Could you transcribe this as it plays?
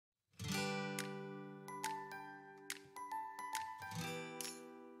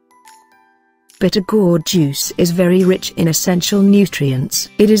Bitter gourd juice is very rich in essential nutrients.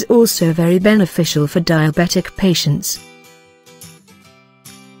 It is also very beneficial for diabetic patients.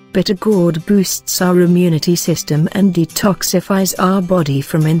 Bitter gourd boosts our immunity system and detoxifies our body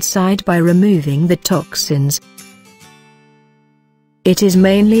from inside by removing the toxins. It is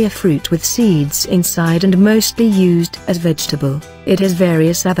mainly a fruit with seeds inside and mostly used as vegetable. It has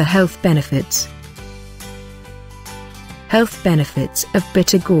various other health benefits. Health benefits of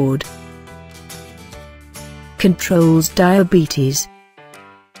bitter gourd: controls diabetes.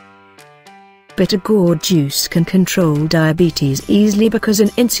 Bitter gourd juice can control diabetes easily because an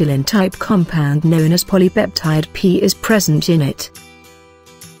insulin-type compound known as polypeptide P is present in it.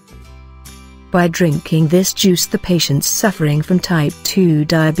 By drinking this juice, the patients suffering from type 2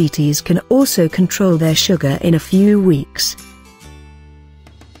 diabetes can also control their sugar in a few weeks.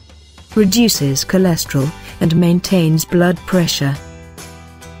 Reduces cholesterol and maintains blood pressure.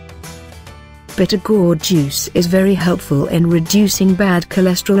 Bitter gourd juice is very helpful in reducing bad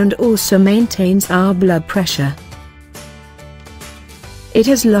cholesterol and also maintains our blood pressure. It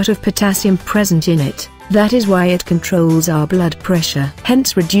has a lot of potassium present in it, that is why it controls our blood pressure,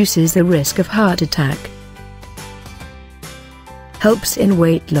 hence reduces the risk of heart attack. Helps in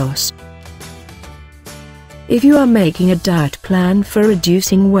weight loss. If you are making a diet plan for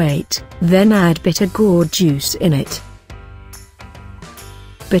reducing weight, then add bitter gourd juice in it.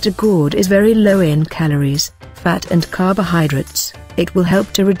 Bitter gourd is very low in calories, fat and carbohydrates. It will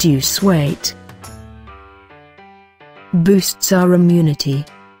help to reduce weight. Boosts our immunity.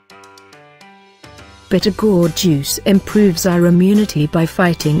 Bitter gourd juice improves our immunity by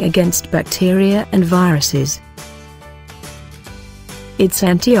fighting against bacteria and viruses. Its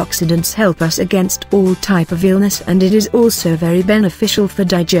antioxidants help us against all type of illness, and it is also very beneficial for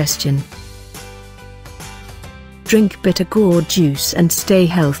digestion. Drink bitter gourd juice and stay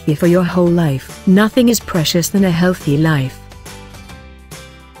healthy for your whole life. Nothing is precious than a healthy life.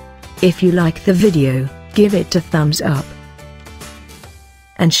 If you like the video, give it a thumbs up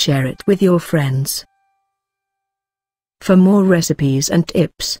and share it with your friends. For more recipes and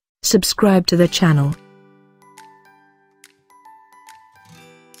tips, subscribe to the channel.